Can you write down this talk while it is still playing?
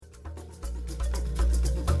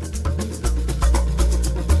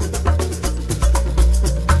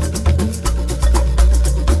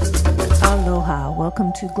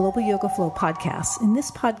welcome to Global Yoga Flow Podcast. In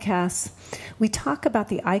this podcast, we talk about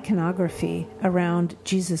the iconography around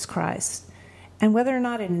Jesus Christ and whether or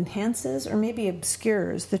not it enhances or maybe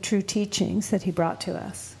obscures the true teachings that he brought to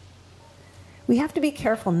us. We have to be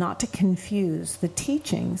careful not to confuse the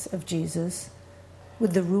teachings of Jesus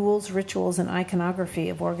with the rules, rituals, and iconography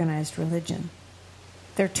of organized religion.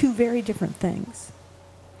 They're two very different things.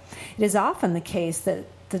 It is often the case that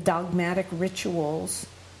the dogmatic rituals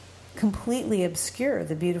completely obscure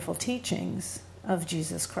the beautiful teachings of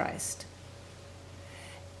Jesus Christ.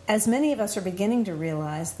 As many of us are beginning to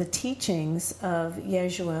realize, the teachings of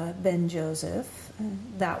Yeshua ben Joseph,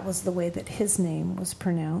 that was the way that his name was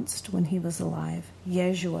pronounced when he was alive,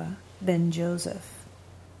 Yeshua ben Joseph.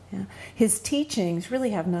 Yeah. His teachings really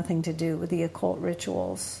have nothing to do with the occult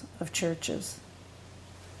rituals of churches.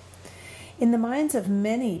 In the minds of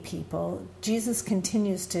many people, Jesus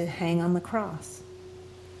continues to hang on the cross.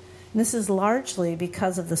 This is largely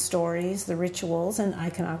because of the stories, the rituals, and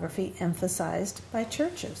iconography emphasized by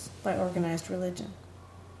churches, by organized religion.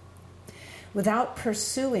 Without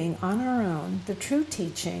pursuing on our own the true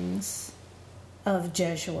teachings of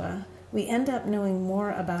Yeshua, we end up knowing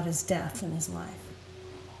more about his death than his life.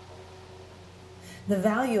 The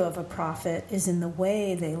value of a prophet is in the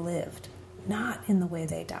way they lived, not in the way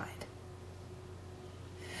they died.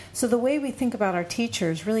 So the way we think about our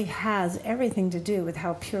teachers really has everything to do with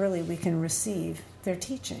how purely we can receive their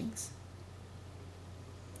teachings.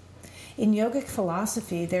 In yogic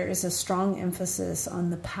philosophy, there is a strong emphasis on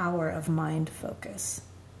the power of mind focus.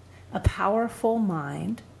 A powerful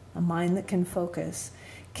mind, a mind that can focus,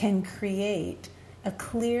 can create a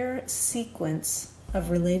clear sequence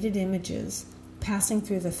of related images passing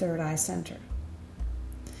through the third eye center.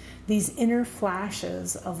 These inner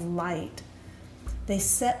flashes of light, they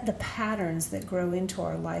set the patterns that grow into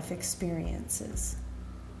our life experiences.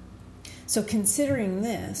 So considering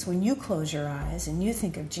this, when you close your eyes and you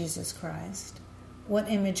think of Jesus Christ, what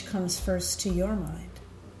image comes first to your mind?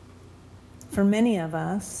 For many of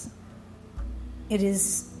us, it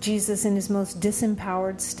is Jesus in his most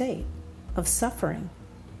disempowered state of suffering,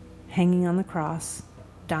 hanging on the cross,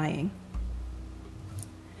 dying.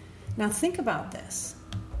 Now think about this.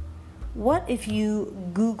 What if you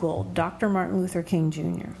Googled Dr. Martin Luther King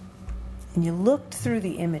Jr. and you looked through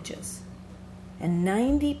the images, and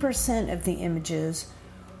 90% of the images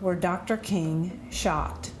were Dr. King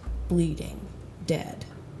shot, bleeding, dead?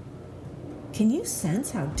 Can you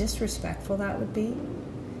sense how disrespectful that would be?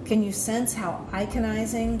 Can you sense how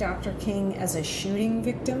iconizing Dr. King as a shooting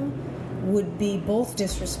victim would be both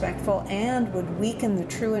disrespectful and would weaken the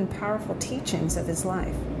true and powerful teachings of his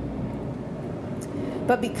life?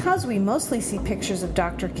 But because we mostly see pictures of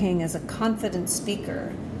Dr. King as a confident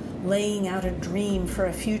speaker, laying out a dream for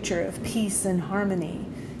a future of peace and harmony,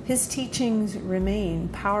 his teachings remain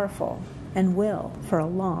powerful and will for a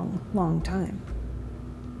long, long time.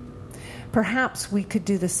 Perhaps we could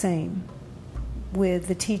do the same with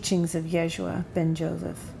the teachings of Yeshua ben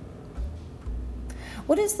Joseph.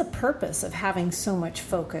 What is the purpose of having so much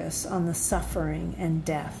focus on the suffering and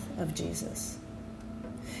death of Jesus?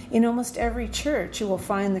 In almost every church, you will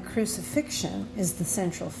find the crucifixion is the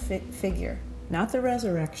central figure, not the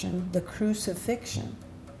resurrection, the crucifixion.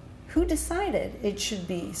 Who decided it should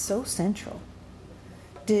be so central?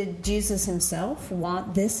 Did Jesus himself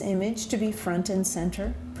want this image to be front and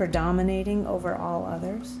center, predominating over all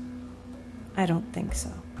others? I don't think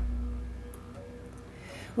so.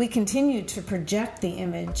 We continue to project the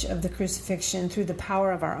image of the crucifixion through the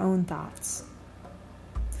power of our own thoughts.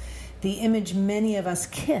 The image many of us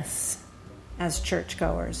kiss as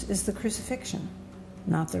churchgoers is the crucifixion,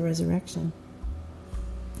 not the resurrection.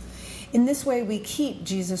 In this way, we keep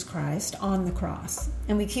Jesus Christ on the cross,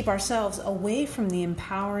 and we keep ourselves away from the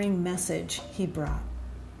empowering message he brought.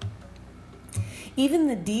 Even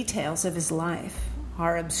the details of his life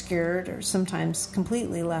are obscured or sometimes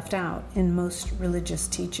completely left out in most religious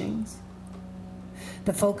teachings.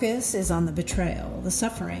 The focus is on the betrayal, the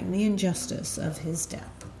suffering, the injustice of his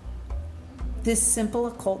death. This simple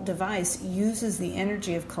occult device uses the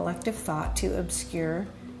energy of collective thought to obscure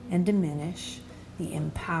and diminish the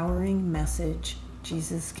empowering message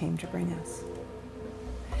Jesus came to bring us.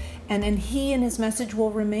 And he and his message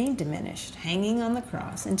will remain diminished, hanging on the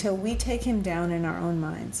cross, until we take him down in our own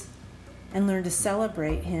minds and learn to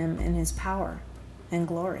celebrate him in his power and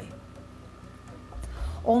glory.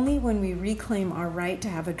 Only when we reclaim our right to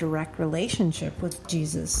have a direct relationship with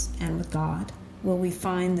Jesus and with God will we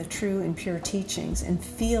find the true and pure teachings and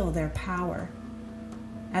feel their power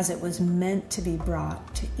as it was meant to be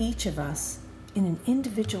brought to each of us in an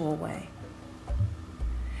individual way.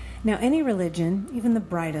 Now, any religion, even the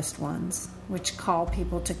brightest ones, which call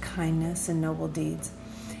people to kindness and noble deeds,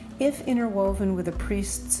 if interwoven with a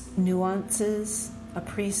priest's nuances, a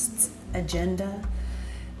priest's agenda,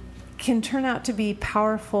 can turn out to be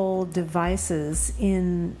powerful devices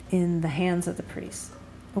in the hands of the priest.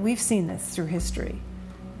 We've seen this through history.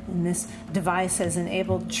 And this device has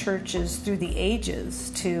enabled churches through the ages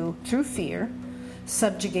to, through fear,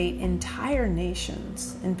 subjugate entire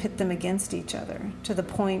nations and pit them against each other to the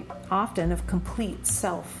point often of complete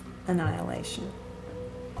self-annihilation.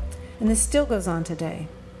 And this still goes on today.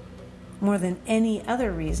 More than any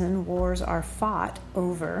other reason, wars are fought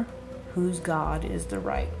over whose God is the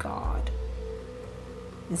right God.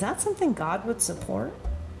 Is that something God would support?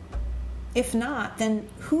 If not, then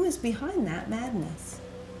who is behind that madness?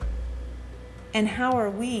 And how are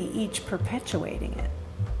we each perpetuating it?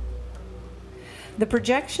 The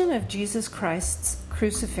projection of Jesus Christ's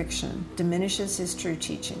crucifixion diminishes his true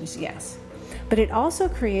teachings, yes, but it also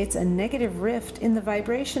creates a negative rift in the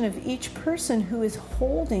vibration of each person who is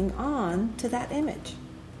holding on to that image.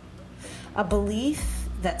 A belief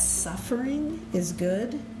that suffering is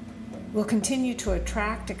good will continue to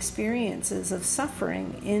attract experiences of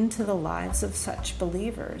suffering into the lives of such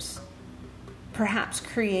believers, perhaps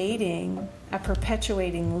creating a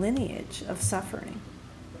perpetuating lineage of suffering.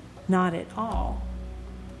 Not at all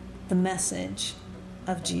the message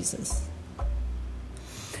of Jesus.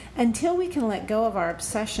 Until we can let go of our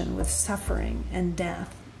obsession with suffering and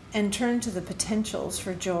death and turn to the potentials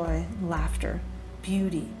for joy, laughter,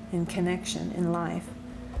 beauty, and connection in life,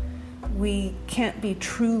 we can't be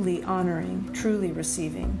truly honoring, truly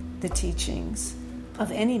receiving the teachings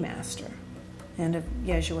of any master and of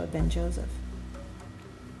Yeshua ben Joseph.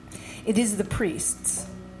 It is the priests,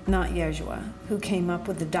 not Yeshua, who came up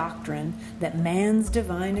with the doctrine that man's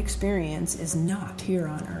divine experience is not here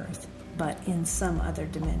on earth, but in some other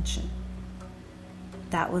dimension.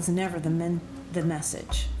 That was never the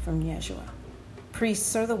message from Yeshua.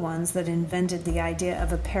 Priests are the ones that invented the idea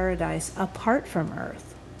of a paradise apart from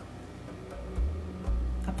earth.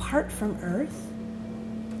 Apart from earth?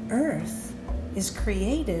 Earth is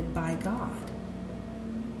created by God.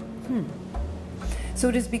 So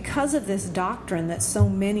it is because of this doctrine that so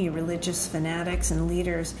many religious fanatics and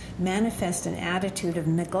leaders manifest an attitude of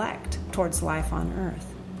neglect towards life on earth.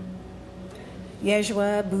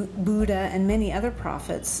 Yeshua, Buddha, and many other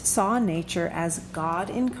prophets saw nature as God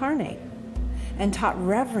incarnate and taught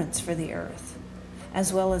reverence for the earth,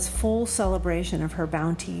 as well as full celebration of her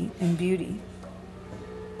bounty and beauty.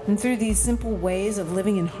 And through these simple ways of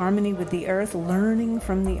living in harmony with the earth, learning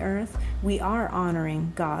from the earth, we are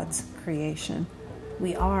honoring God's creation.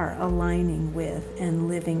 We are aligning with and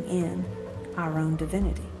living in our own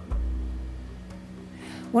divinity.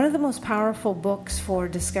 One of the most powerful books for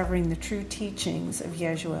discovering the true teachings of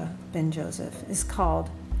Yeshua ben Joseph is called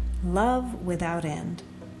Love Without End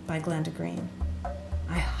by Glenda Green.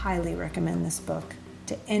 I highly recommend this book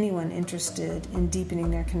to anyone interested in deepening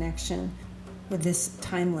their connection with this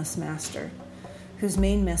timeless master, whose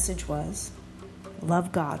main message was,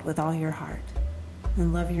 love God with all your heart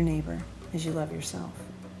and love your neighbor as you love yourself.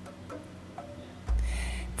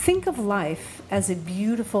 Think of life as a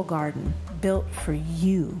beautiful garden built for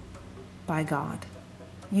you by God.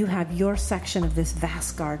 You have your section of this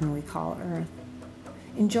vast garden we call Earth.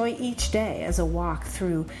 Enjoy each day as a walk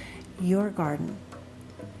through your garden.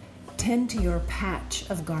 Tend to your patch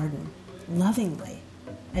of garden lovingly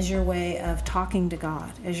as your way of talking to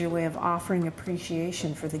God, as your way of offering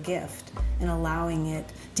appreciation for the gift and allowing it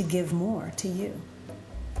to give more to you.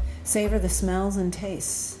 Savor the smells and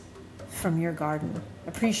tastes from your garden.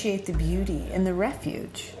 Appreciate the beauty and the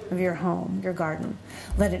refuge of your home, your garden.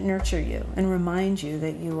 Let it nurture you and remind you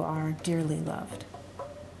that you are dearly loved.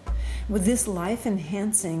 With this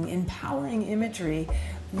life-enhancing, empowering imagery,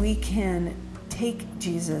 we can take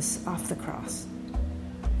Jesus off the cross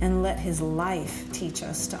and let his life teach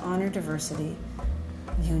us to honor diversity,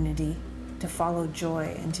 unity, to follow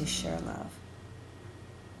joy, and to share love.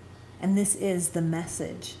 And this is the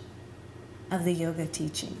message of the yoga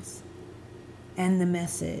teachings, and the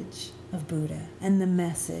message of Buddha, and the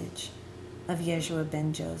message of Yeshua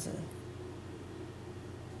ben Joseph.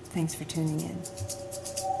 Thanks for tuning in.